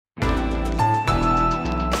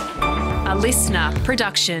A listener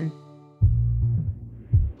production.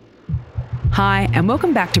 Hi, and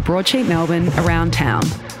welcome back to Broadsheet Melbourne Around Town.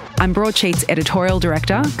 I'm Broadsheet's editorial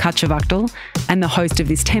director, Katja Vachtel, and the host of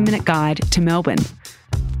this 10-minute guide to Melbourne.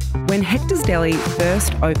 When Hector's Deli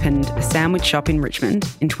first opened a sandwich shop in Richmond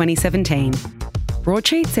in 2017,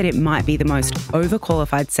 Broadsheet said it might be the most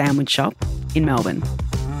overqualified sandwich shop in Melbourne.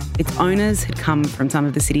 Its owners had come from some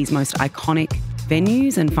of the city's most iconic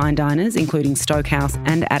venues and fine diners, including Stokehouse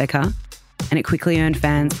and Attica, and it quickly earned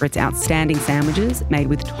fans for its outstanding sandwiches made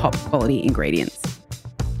with top quality ingredients.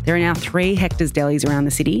 There are now 3 Hector's Delis around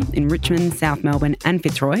the city in Richmond, South Melbourne and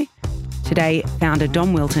Fitzroy. Today, founder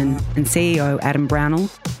Dom Wilton and CEO Adam Brownell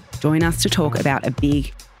join us to talk about a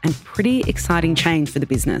big and pretty exciting change for the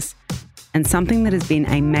business and something that has been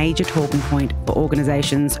a major talking point for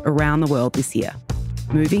organisations around the world this year,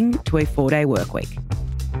 moving to a 4-day work week.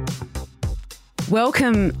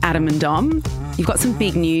 Welcome, Adam and Dom. You've got some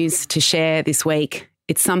big news to share this week.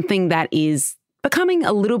 It's something that is becoming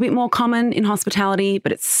a little bit more common in hospitality,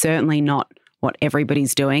 but it's certainly not what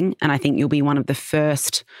everybody's doing. And I think you'll be one of the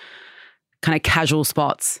first kind of casual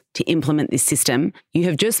spots to implement this system. You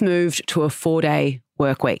have just moved to a 4-day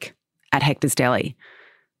work week at Hector's Deli.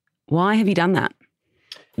 Why have you done that?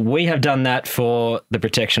 We have done that for the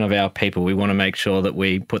protection of our people. We want to make sure that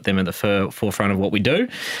we put them at the forefront of what we do.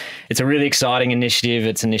 It's a really exciting initiative.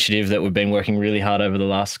 It's an initiative that we've been working really hard over the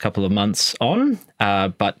last couple of months on,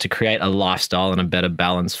 but to create a lifestyle and a better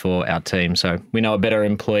balance for our team. So we know a better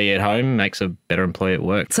employee at home makes a better employee at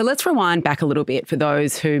work. So let's rewind back a little bit for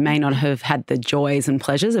those who may not have had the joys and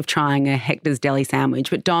pleasures of trying a Hector's Deli sandwich.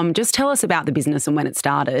 But Dom, just tell us about the business and when it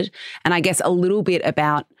started, and I guess a little bit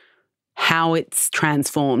about how it's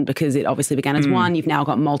transformed, because it obviously began as one, you've now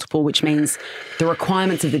got multiple, which means the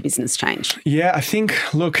requirements of the business changed. Yeah, I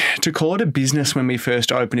think, look, to call it a business when we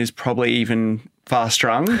first opened is probably even far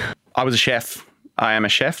strung. I was a chef. I am a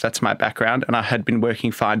chef. That's my background. And I had been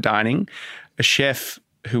working fine dining. A chef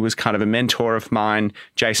who was kind of a mentor of mine,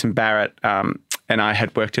 Jason Barrett, and I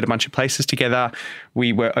had worked at a bunch of places together.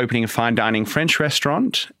 We were opening a fine dining French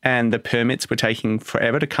restaurant and the permits were taking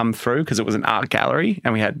forever to come through because it was an art gallery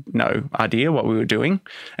and we had no idea what we were doing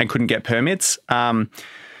and couldn't get permits. So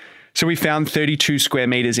we found 32 square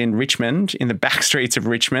metres in Richmond, in the back streets of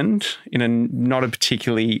Richmond, in a not a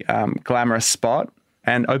particularly glamorous spot,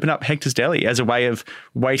 and opened up Hector's Deli as a way of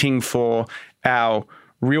waiting for our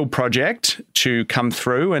real project to come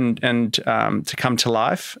through and to come to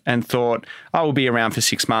life, and thought, oh, we'll be around for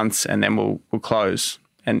 6 months and then we'll close.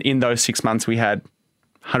 And in those 6 months, we had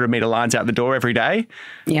 100-metre lines out the door every day.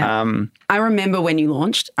 Yeah. I remember when you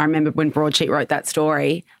launched. I remember when Broadsheet wrote that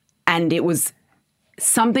story, and it was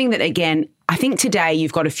something that, again, I think today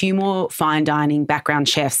you've got a few more fine dining background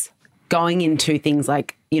chefs going into things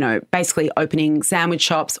like, you know, basically opening sandwich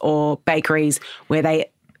shops or bakeries where they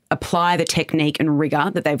apply the technique and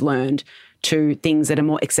rigour that they've learned to things that are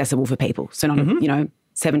more accessible for people. So not,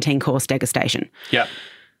 17-course degustation. Yeah.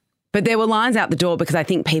 But there were lines out the door because I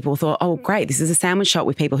think people thought, oh, great, this is a sandwich shop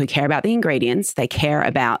with people who care about the ingredients. They care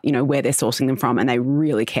about, where they're sourcing them from, and they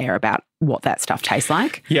really care about what that stuff tastes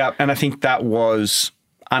like. Yeah, and I think that was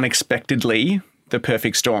unexpectedly the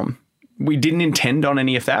perfect storm. We didn't intend on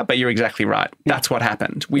any of that, but you're exactly right. Yeah. That's what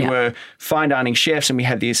happened. We were fine dining chefs and we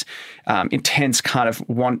had this intense kind of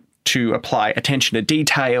want to apply attention to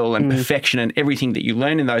detail and perfection and everything that you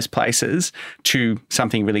learn in those places to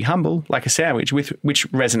something really humble, like a sandwich, which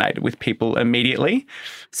resonated with people immediately.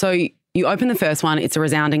 So you open the first one, it's a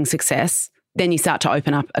resounding success. Then you start to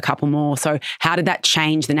open up a couple more. So how did that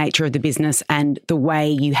change the nature of the business and the way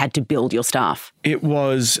you had to build your staff? It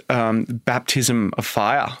was baptism of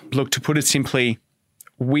fire. Look, to put it simply,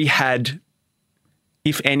 we had,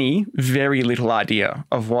 if any, very little idea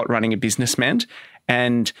of what running a business meant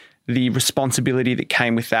and the responsibility that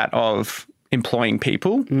came with that of employing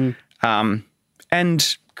people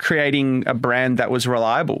and creating a brand that was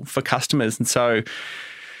reliable for customers. And so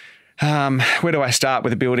where do I start with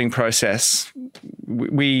the building process?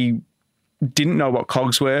 We didn't know what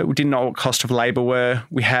COGS were. We didn't know what cost of labour were.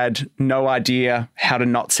 We had no idea how to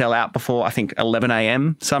not sell out before, I think, 11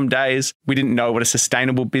 a.m. some days. We didn't know what a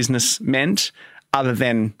sustainable business meant other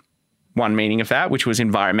than one meaning of that, which was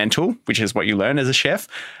environmental, which is what you learn as a chef.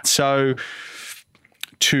 So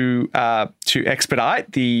to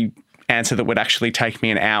expedite the answer that would actually take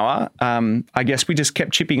me an hour, I guess we just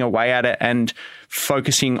kept chipping away at it and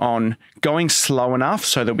focusing on going slow enough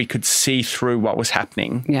so that we could see through what was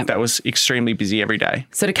happening. Yep. That was extremely busy every day.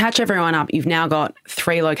 So to catch everyone up, you've now got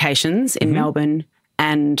 3 locations in Melbourne,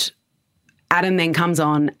 and Adam then comes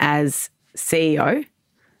on as CEO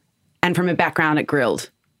and from a background at Grilled,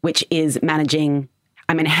 which is managing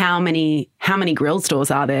I mean, how many grill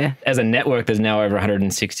stores are there? As a network, there's now over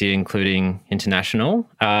 160, including international.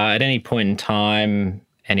 At any point in time,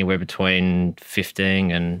 anywhere between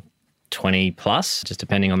 15 and 20 plus, just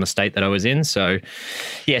depending on the state that I was in. So,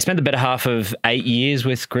 yeah, I spent the better half of 8 years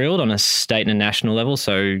with Grilled on a state and a national level.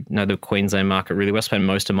 So, know the Queensland market really well. Spent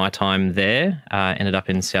most of my time there. Ended up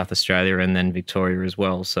in South Australia and then Victoria as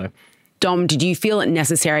well. So, Dom, did you feel it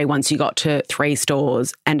necessary once you got to 3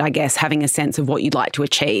 stores and I guess having a sense of what you'd like to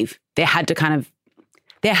achieve? There had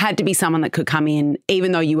to be someone that could come in,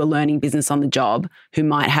 even though you were learning business on the job, who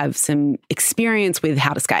might have some experience with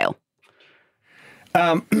how to scale.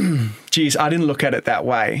 Geez, I didn't look at it that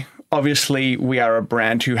way. Obviously, we are a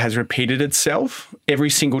brand who has repeated itself.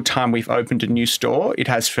 Every single time we've opened a new store, it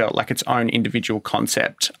has felt like its own individual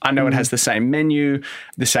concept. I know it has the same menu,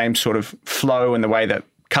 the same sort of flow and the way that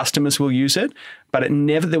customers will use it, but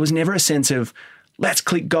there was never a sense of, let's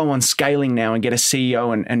click go on scaling now and get a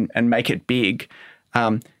CEO and make it big.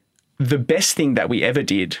 The best thing that we ever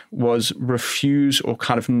did was refuse or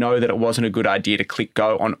kind of know that it wasn't a good idea to click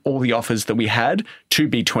go on all the offers that we had to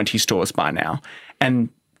be 20 stores by now. And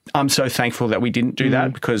I'm so thankful that we didn't do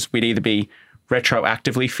that, because we'd either be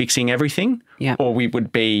retroactively fixing everything or we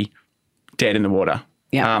would be dead in the water.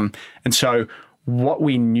 Yeah. And so what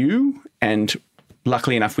we knew, and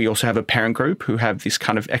luckily enough, we also have a parent group who have this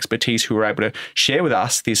kind of expertise who were able to share with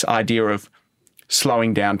us this idea of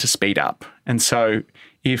slowing down to speed up. And so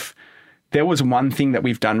if there was one thing that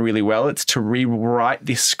we've done really well, it's to rewrite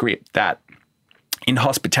this script that in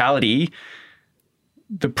hospitality,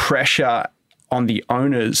 the pressure on the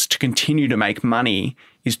owners to continue to make money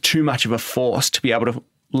is too much of a force to be able to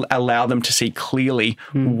allow them to see clearly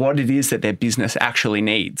what it is that their business actually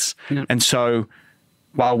needs. Yeah. And so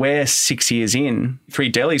while we're 6 years in,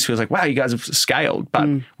 3 Delis feels like, wow, you guys have scaled, but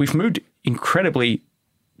we've moved incredibly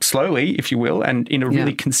slowly, if you will, and in a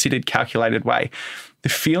really considered, calculated way. The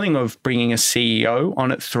feeling of bringing a CEO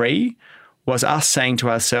on at 3 was us saying to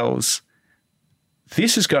ourselves,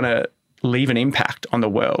 this is going to leave an impact on the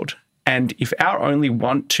world. And if our only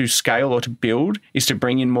want to scale or to build is to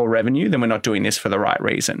bring in more revenue, then we're not doing this for the right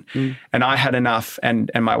reason. And I had enough,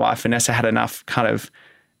 and my wife, Vanessa, had enough kind of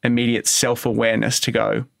immediate self-awareness to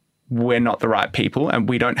go, we're not the right people and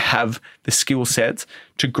we don't have the skill sets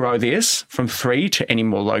to grow this from 3 to any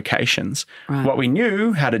more locations. Right. What we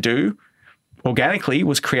knew how to do organically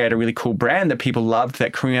was create a really cool brand that people loved,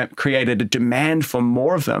 that created a demand for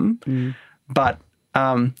more of them. But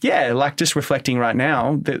like just reflecting right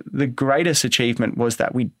now, the greatest achievement was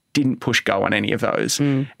that we didn't push go on any of those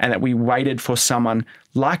and that we waited for someone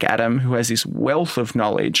like Adam, who has this wealth of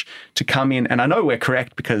knowledge, to come in. And I know we're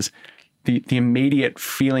correct, because the immediate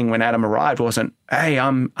feeling when Adam arrived wasn't, hey,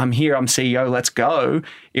 I'm here, I'm CEO, let's go.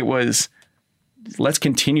 It was, let's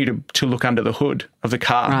continue to look under the hood of the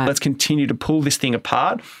car. Right. Let's continue to pull this thing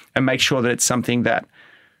apart and make sure that it's something that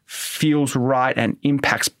feels right and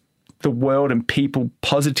impacts the world and people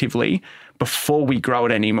positively before we grow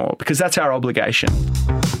it anymore, because that's our obligation.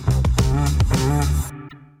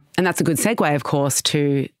 And that's a good segue, of course,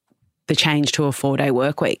 to the change to a 4-day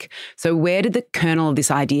work week. So where did the kernel of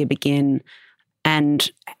this idea begin?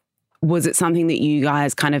 And was it something that you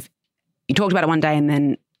guys you talked about it one day and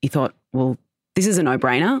then you thought, well, this is a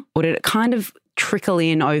no-brainer? Or did it kind of trickle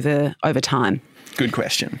in over time? Good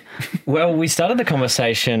question. Well, we started the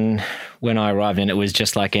conversation when I arrived, and it was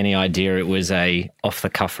just like any idea. It was a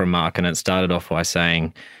off-the-cuff remark, and it started off by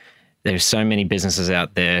saying, there's so many businesses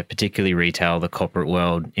out there, particularly retail, the corporate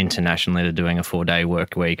world, internationally, that are doing a 4-day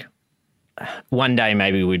work week. One day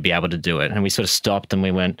maybe we'd be able to do it. And we sort of stopped and we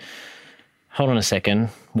went, hold on a second,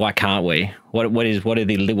 why can't we? What are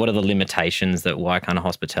the limitations that why can't a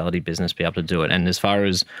hospitality business be able to do it? And as far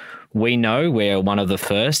as we know, we're one of the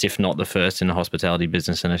first, if not the first, in the hospitality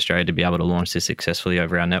business in Australia to be able to launch this successfully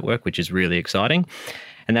over our network, which is really exciting.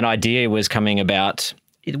 And that idea was coming about,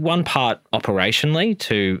 one part operationally,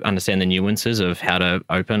 to understand the nuances of how to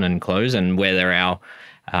open and close and whether our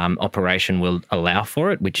operation will allow for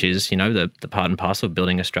it, which is, the part and parcel of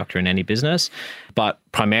building a structure in any business. But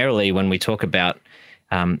primarily when we talk about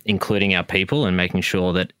including our people and making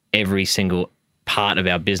sure that every single part of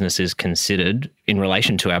our business is considered in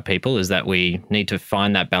relation to our people, is that we need to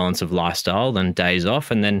find that balance of lifestyle and days off.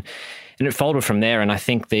 And it folded from there. And I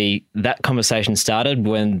think that conversation started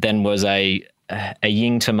when then was a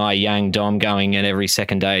yin to my yang Dom going in every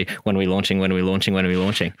second day, when are we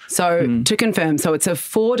launching? So to confirm, so it's a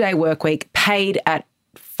 4-day work week paid at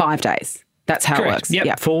 5 days. That's how Correct. it works.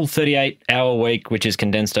 Yep. Full 38-hour week, which is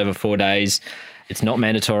condensed over 4 days. It's not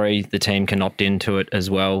mandatory. The team can opt into it as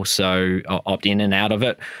well, so opt in and out of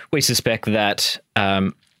it. We suspect that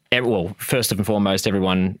well, first and foremost,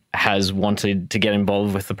 everyone has wanted to get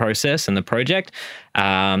involved with the process and the project.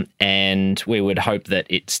 And we would hope that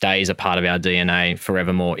it stays a part of our DNA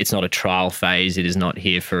forevermore. It's not a trial phase. It is not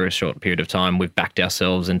here for a short period of time. We've backed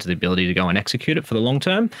ourselves into the ability to go and execute it for the long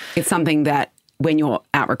term. It's something that when you're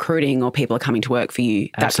out recruiting or people are coming to work for you,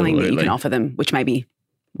 that's something that you can offer them, which maybe,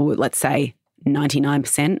 well, let's say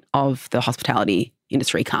 99% of the hospitality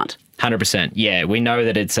industry can't. 100%. Yeah, we know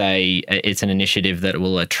that it's an initiative that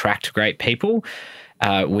will attract great people.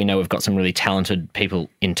 We know we've got some really talented people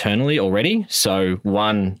internally already. So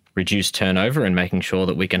one, reduce turnover and making sure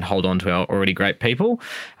that we can hold on to our already great people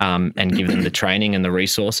and give them the training and the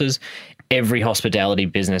resources. Every hospitality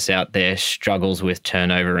business out there struggles with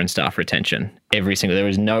turnover and staff retention. There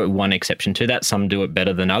is no one exception to that. Some do it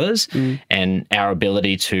better than others. And our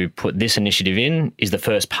ability to put this initiative in is the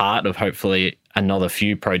first part of hopefully another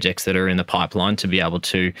few projects that are in the pipeline to be able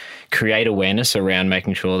to create awareness around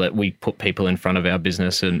making sure that we put people in front of our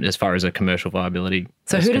business and as far as a commercial viability.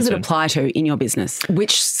 So who does it apply to in your business?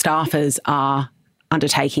 Which staffers are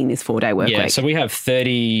undertaking this 4-day work week? So we have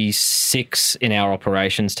 36 in our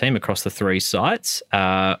operations team across the 3 sites,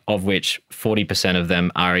 of which 40% of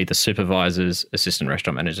them are either supervisors, assistant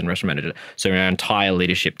restaurant managers, and restaurant manager. So our entire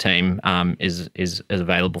leadership team is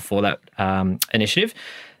available for that initiative.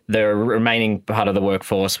 The remaining part of the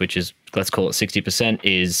workforce, which is, let's call it 60%,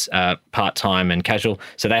 is part-time and casual.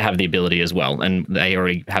 So they have the ability as well, and they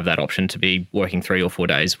already have that option to be working 3 or 4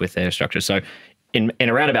 days with their structure. So in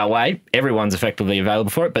a roundabout way, everyone's effectively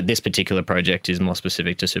available for it, but this particular project is more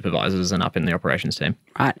specific to supervisors and up in the operations team.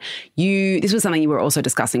 Right. This was something you were also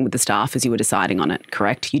discussing with the staff as you were deciding on it,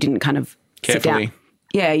 correct? You didn't kind of carefully. Sit down.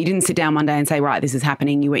 Yeah, you didn't sit down one day and say, right, this is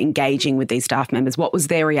happening. You were engaging with these staff members. What was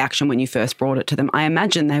their reaction when you first brought it to them? I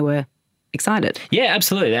imagine they were excited. Yeah,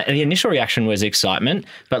 absolutely. The initial reaction was excitement,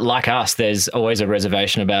 but like us, there's always a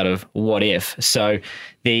reservation about of what if. So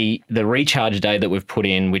the recharge day that we've put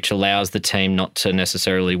in, which allows the team not to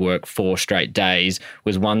necessarily work 4 straight days,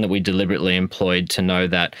 was one that we deliberately employed to know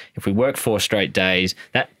that if we work 4 straight days,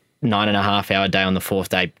 that 9.5-hour day on the 4th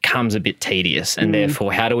day becomes a bit tedious. And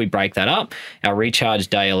therefore, how do we break that up? Our recharge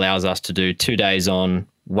day allows us to do 2 days on,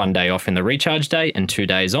 1 day off in the recharge day and 2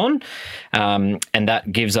 days on. And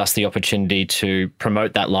that gives us the opportunity to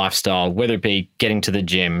promote that lifestyle, whether it be getting to the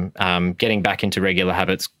gym, getting back into regular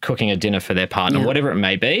habits, cooking a dinner for their partner, whatever it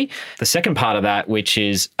may be. The second part of that, which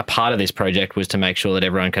is a part of this project, was to make sure that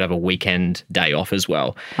everyone could have a weekend day off as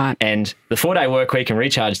well. Right. And the 4-day work week and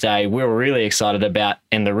recharge day, we were really excited about.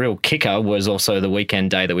 And the real kicker was also the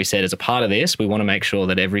weekend day that we said as a part of this, we want to make sure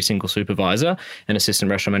that every single supervisor and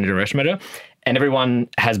assistant restaurant manager and restaurant manager, and everyone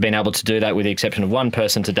has been able to do that with the exception of one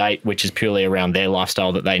person to date, which is purely around their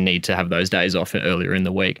lifestyle that they need to have those days off earlier in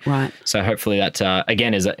the week. Right. So hopefully that,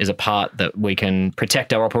 again, is a part that we can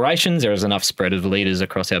protect our operations. There is enough spread of leaders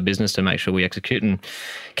across our business to make sure we execute and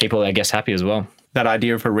keep all our guests happy as well. That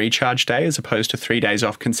idea of a recharge day as opposed to 3 days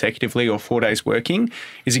off consecutively or 4 days working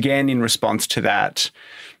is again in response to that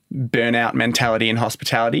burnout mentality in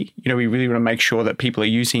hospitality. You know, we really want to make sure that people are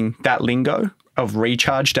using that lingo of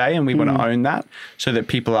recharge day, and we want to own that so that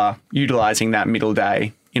people are utilizing that middle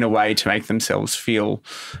day in a way to make themselves feel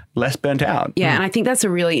less burnt out. Yeah, and I think that's a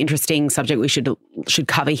really interesting subject we should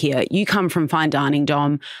cover here. You come from fine dining,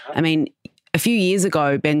 Dom. I mean, a few years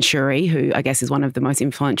ago, Ben Shuri, who I guess is one of the most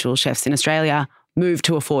influential chefs in Australia, moved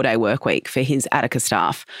to a 4-day work week for his Attica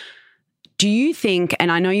staff. Do you think, and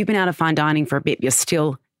I know you've been out of fine dining for a bit, you're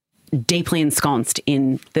still deeply ensconced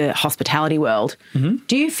in the hospitality world.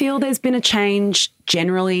 Do you feel there's been a change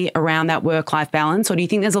generally around that work-life balance, or do you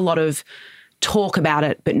think there's a lot of talk about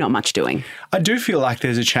it but not much doing? I do feel like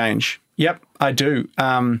there's a change. Yep, I do.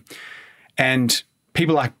 And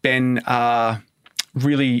people like Ben are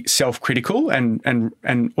really self-critical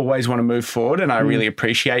and always want to move forward, and I really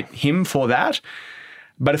appreciate him for that.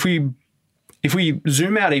 But if we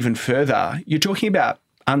zoom out even further, you're talking about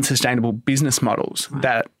unsustainable business models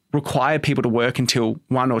that require people to work until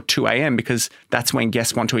 1 or 2 a.m. because that's when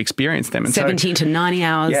guests want to experience them. And 17 to 90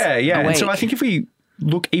 hours a week. And so I think if we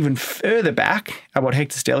look even further back at what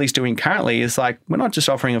Hector's Deli is doing currently, is like we're not just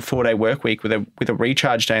offering a 4-day work week with a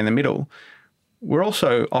recharge day in the middle. We're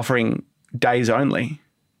also offering days only.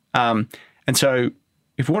 And so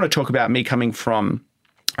if we want to talk about me coming from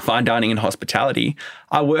fine dining and hospitality,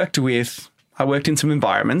 I worked in some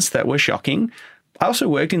environments that were shocking. I also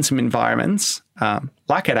worked in some environments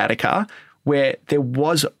like at Attica where there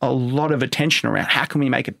was a lot of attention around how can we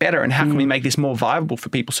make it better and how can we make this more viable for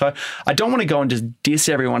people. So I don't want to go and just diss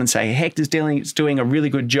everyone and say Hector's doing a really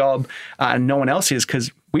good job and no one else is,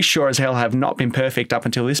 because we sure as hell have not been perfect up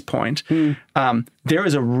until this point. There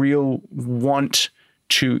is a real want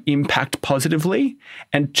to impact positively.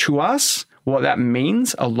 And to us, what that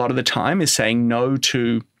means a lot of the time is saying no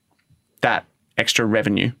to that extra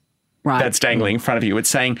revenue that's dangling in front of you. It's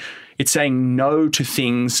saying no to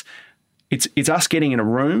things. It's us getting in a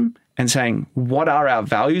room and saying, what are our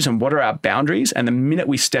values and what are our boundaries? And the minute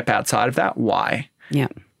we step outside of that, why? Yeah.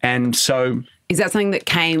 And so... Is that something that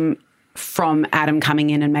came from Adam coming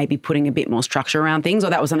in and maybe putting a bit more structure around things, or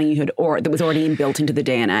that was something you had, or that was already inbuilt into the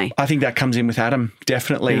DNA? I think that comes in with Adam,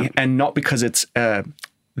 definitely. Yeah. And not because it's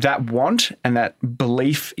that want and that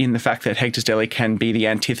belief in the fact that Hector's Deli can be the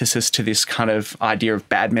antithesis to this kind of idea of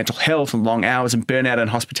bad mental health and long hours and burnout and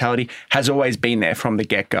hospitality has always been there from the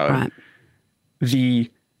get-go. Right.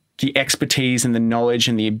 The expertise and the knowledge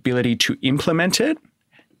and the ability to implement it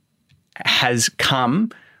has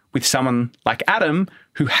come with someone like Adam,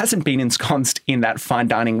 who hasn't been ensconced in that fine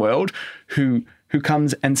dining world, who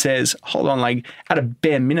comes and says, hold on, like at a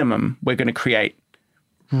bare minimum, we're going to create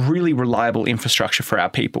really reliable infrastructure for our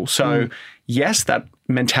people. So yes, that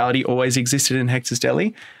mentality always existed in Hector's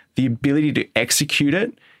Deli. The ability to execute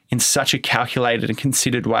it in such a calculated and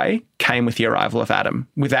considered way came with the arrival of Adam,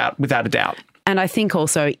 without a doubt. And I think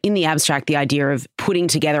also in the abstract, the idea of putting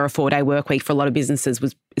together a 4-day work week for a lot of businesses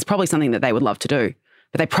is probably something that they would love to do,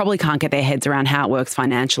 but they probably can't get their heads around how it works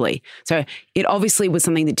financially. So it obviously was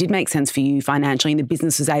something that did make sense for you financially, and the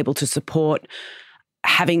business was able to support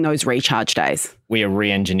having those recharge days. We are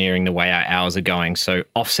re-engineering the way our hours are going. So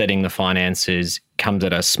offsetting the finances comes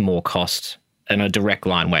at a small cost and a direct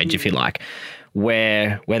line wage, if you like.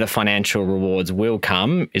 Where the financial rewards will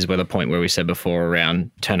come is where the point where we said before around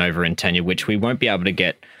turnover and tenure, which we won't be able to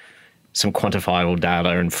get some quantifiable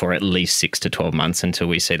data and for at least 6 to 12 months until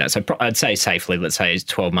we see that. So I'd say safely, let's say it's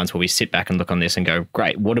 12 months where we sit back and look on this and go,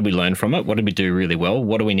 great, what did we learn from it? What did we do really well?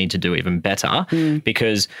 What do we need to do even better?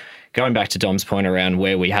 Because going back to Dom's point around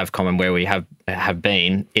where we have come and where we have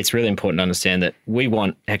been, it's really important to understand that we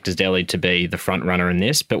want Hector's Deli to be the front runner in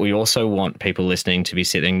this, but we also want people listening to be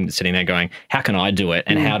sitting there going, how can I do it?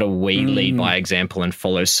 And how do we lead by example and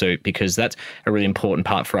follow suit? Because that's a really important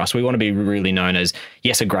part for us. We want to be really known as,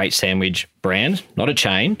 yes, a great sandwich brand, not a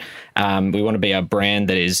chain. We want to be a brand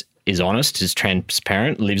that is honest, is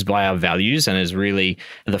transparent, lives by our values, and is really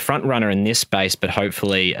the front runner in this space, but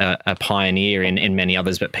hopefully a pioneer in many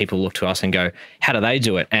others. But people look to us and go, how do they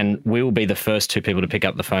do it? And we will be the first two people to pick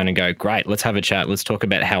up the phone and go, great, let's have a chat. Let's talk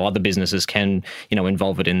about how other businesses can,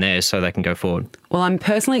 involve it in theirs so they can go forward. Well, I'm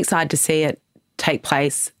personally excited to see it take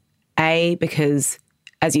place, because,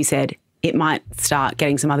 as you said, it might start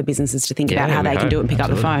getting some other businesses to think about how they can do it and pick up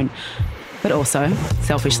the phone. But also,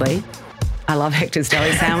 selfishly, I love Hector's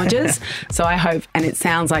Deli sandwiches. So I hope, and it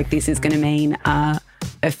sounds like this is going to mean a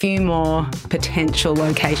few more potential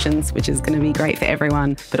locations, which is going to be great for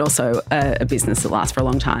everyone, but also a business that lasts for a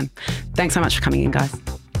long time. Thanks so much for coming in, guys.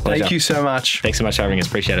 Pleasure. Thank you so much. Thanks so much for having us.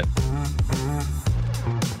 Appreciate it.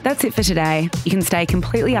 That's it for today. You can stay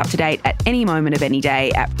completely up to date at any moment of any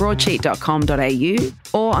day at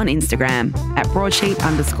broadsheet.com.au or on Instagram at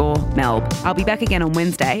broadsheet_melb. I'll be back again on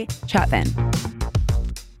Wednesday. Chat then.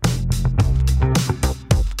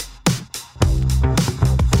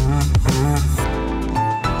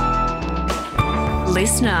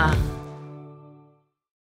 Listener.